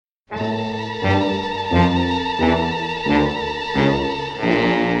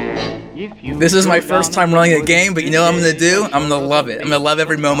This is my first time running a game, but you know what I'm going to do? I'm going to love it. I'm going to love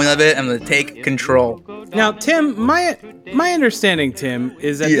every moment of it. I'm going to take control. Now, Tim, my understanding, Tim,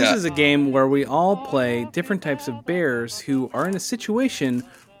 is that this is a game where we all play different types of bears who are in a situation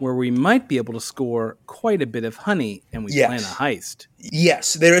where we might be able to score quite a bit of honey, and we plan a heist.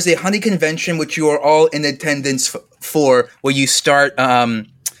 Yes, there is a honey convention which you are all in attendance for, where you start,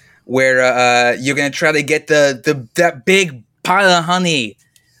 where you're going to try to get that big pile of honey,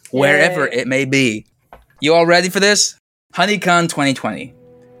 wherever it may be. You all ready for this? HoneyCon 2020.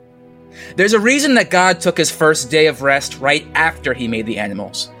 There's a reason that God took his first day of rest right after he made the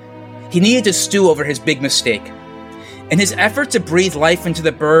animals. He needed to stew over his big mistake. In his effort to breathe life into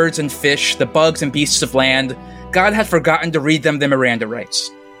the birds and fish, the bugs and beasts of land, God had forgotten to read them the Miranda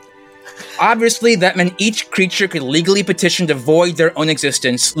rights. Obviously, that meant each creature could legally petition to void their own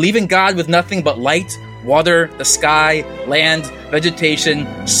existence, leaving God with nothing but light, water, the sky, land, vegetation,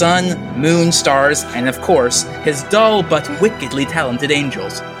 sun, moon, stars, and of course, his dull but wickedly talented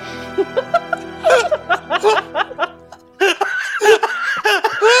angels.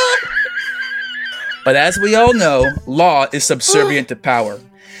 But as we all know, law is subservient to power.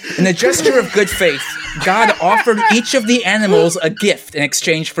 In a gesture of good faith, God offered each of the animals a gift in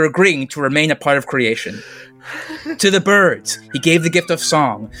exchange for agreeing to remain a part of creation. To the birds, he gave the gift of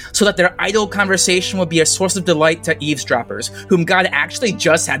song, so that their idle conversation would be a source of delight to eavesdroppers, whom God actually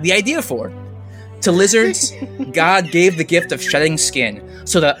just had the idea for. To lizards, God gave the gift of shedding skin,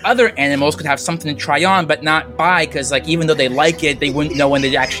 so that other animals could have something to try on but not buy, because even though they like it, they wouldn't know when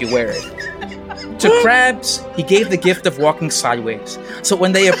they'd actually wear it. To crabs, he gave the gift of walking sideways, so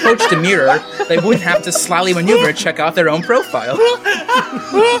when they approached a mirror, they wouldn't have to slyly maneuver to check out their own profile.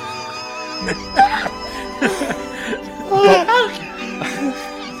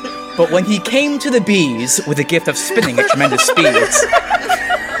 But when he came to the bees with the gift of spinning at tremendous speeds,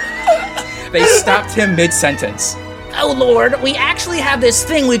 they stopped him mid-sentence. Oh Lord, we actually have this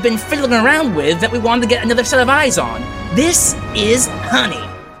thing we've been fiddling around with that we wanted to get another set of eyes on. This is honey.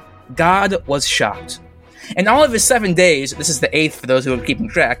 God was shocked. In all of his 7 days, this is the 8th for those who are keeping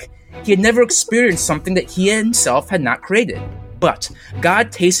track, he had never experienced something that he himself had not created. But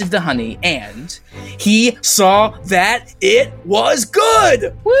God tasted the honey, and he saw that it was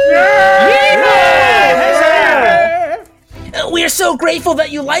good! Woo! Yeah! We're so grateful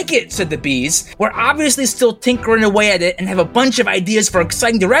that you like it, said the bees. We're obviously still tinkering away at it and have a bunch of ideas for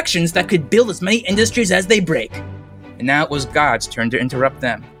exciting directions that could build as many industries as they break. And now it was God's turn to interrupt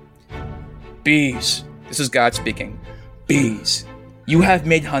them. Bees, this is God speaking. Bees, you have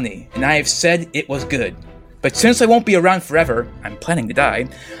made honey, and I have said it was good. But since I won't be around forever, I'm planning to die,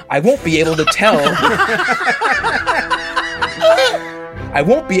 I won't be able to tell... I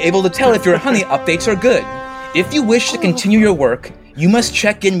won't be able to tell if your honey updates are good. If you wish to continue your work, you must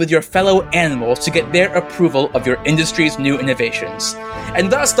check in with your fellow animals to get their approval of your industry's new innovations.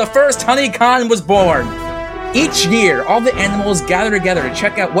 And thus the first HoneyCon was born! Each year, all the animals gather together to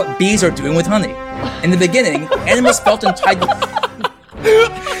check out what bees are doing with honey. In the beginning, animals felt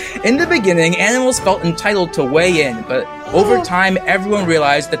entitled to weigh in, but over time, everyone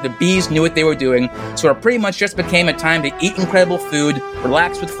realized that the bees knew what they were doing, so it pretty much just became a time to eat incredible food,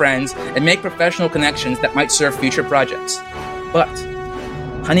 relax with friends, and make professional connections that might serve future projects. But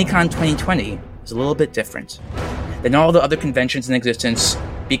HoneyCon 2020 is a little bit different than all the other conventions in existence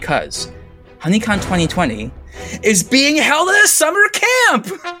because HoneyCon 2020 is being held at a summer camp!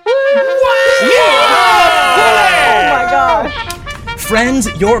 Wow! Oh my gosh! Friends,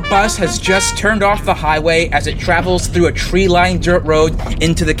 your bus has just turned off the highway as it travels through a tree-lined dirt road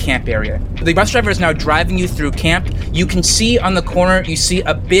into the camp area. The bus driver is now driving you through camp. You can see on the corner, you see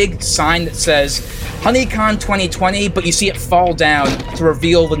a big sign that says HoneyCon 2020, but you see it fall down to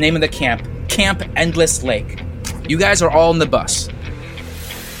reveal the name of the camp, Camp Endless Lake. You guys are all in the bus.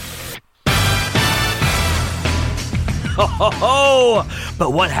 Ho, ho, ho!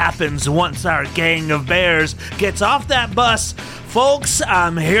 But what happens once our gang of bears gets off that bus? Folks,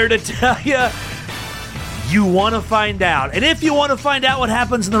 I'm here to tell you, you want to find out. And if you want to find out what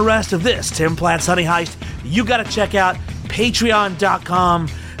happens in the rest of this Tim Platt's Honey Heist, you got to check out patreon.com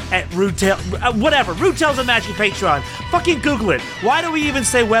at Rootell's a Magic Patreon. Fucking Google it. Why do we even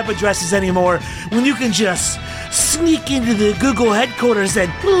say web addresses anymore when you can just sneak into the Google headquarters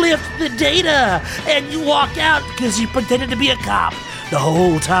and lift the data and you walk out because you pretended to be a cop the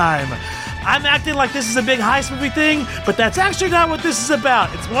whole time? I'm acting like this is a big heist movie thing, but that's actually not what this is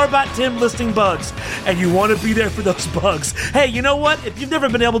about. It's more about Tim listing bugs, and you want to be there for those bugs. Hey, you know what? If you've never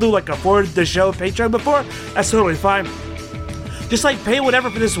been able to afford the show Patreon before, that's totally fine. Just like pay whatever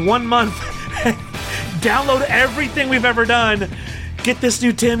for this 1 month. Download everything we've ever done. Get this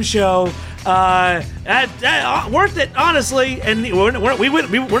new Tim show. Worth it, honestly. And we're not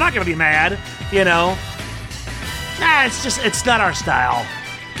going to be mad, you know. It's not our style.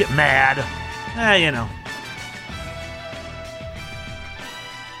 Get mad. You know.